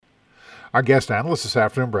Our guest analyst this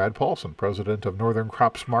afternoon, Brad Paulson, president of Northern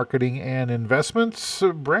Crops Marketing and Investments.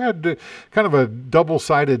 Brad, kind of a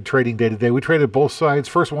double-sided trading day today. We traded both sides,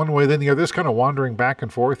 first one way, then the other, just kind of wandering back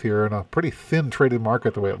and forth here in a pretty thin traded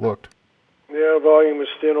market the way it looked. Yeah, volume was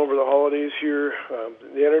thin over the holidays here.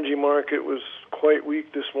 The energy market was quite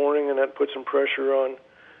weak this morning, and that put some pressure on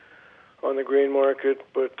the grain market.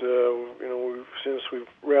 But since we've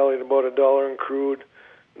rallied about $1 in crude,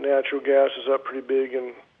 natural gas is up pretty big,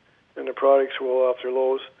 and the products are well off their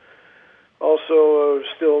lows. Also,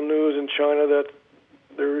 still news in China that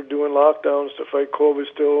they're doing lockdowns to fight COVID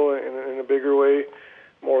still in a bigger way.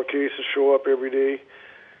 More cases show up every day.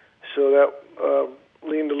 So that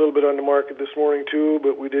leaned a little bit on the market this morning too,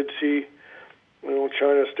 but we did see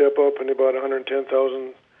China step up and about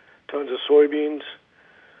 110,000 tons of soybeans.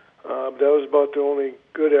 That was about the only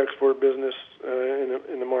good export business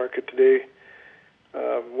in the market today.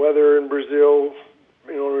 Weather in Brazil,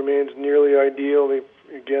 remains nearly ideal. They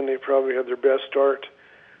probably had their best start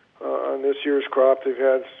on this year's crop they've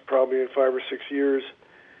had probably in 5 or 6 years.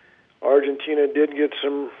 Argentina did get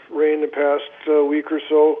some rain the past week or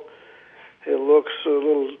so. It looks a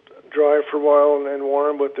little dry for a while and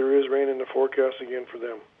warm, but there is rain in the forecast again for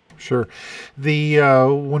them. Sure.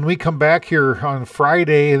 When we come back here on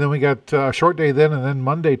Friday, and then we got a short day then, and then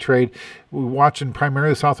Monday trade, we watching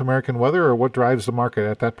primarily South American weather, or what drives the market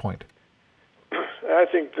at that point? I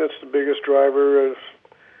think that's the biggest driver.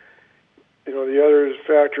 The other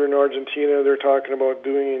factor in Argentina, they're talking about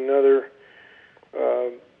doing another,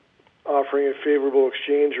 offering a favorable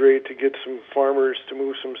exchange rate to get some farmers to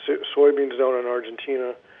move some soybeans down in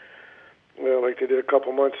Argentina, like they did a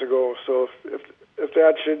couple months ago. So if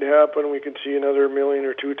that should happen, we could see another 1 million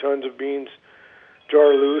or 2 tons of beans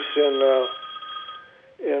jar loose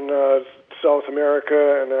in South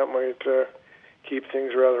America, and that might keep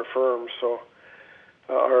things rather firm. So,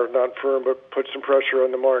 or not firm, but put some pressure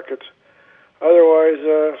on the markets. Otherwise,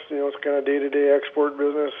 it's kind of day-to-day export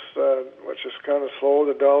business, which is kind of slow.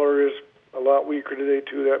 The dollar is a lot weaker today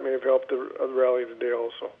too. That may have helped the rally today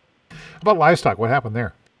also. About livestock, what happened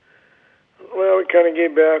there? Well, we kind of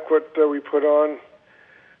gave back what we put on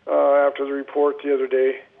after the report the other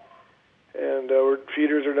day, and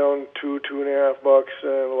feeders are down $2.5,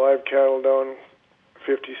 and live cattle down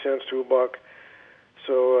 50 cents to $1.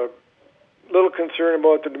 So a little concern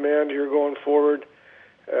about the demand here going forward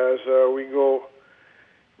as we go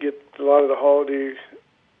get a lot of the holiday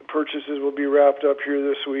purchases will be wrapped up here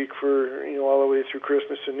this week for all the way through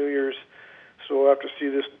Christmas and New Year's. So we'll have to see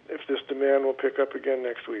if this demand will pick up again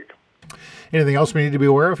next week. Anything else we need to be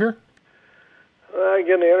aware of here?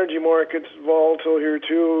 Again, the energy market's volatile here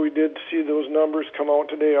too. We did see those numbers come out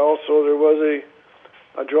today. Also, there was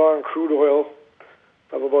a draw on crude oil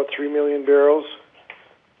of about 3 million barrels,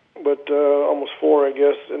 but almost 4, I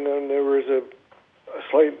guess. And then there was a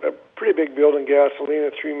pretty big build in gasoline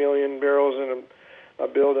at 3 million barrels, and a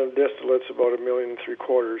build of distillates about 1.75 million.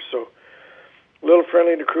 So a little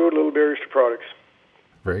friendly to crude, a little bearish to products.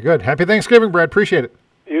 Very good. Happy Thanksgiving, Brad. Appreciate it.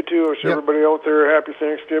 You too. Wish everybody out there happy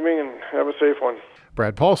Thanksgiving and have a safe one.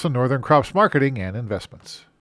 Brad Paulson, Northern Crops Marketing and Investments.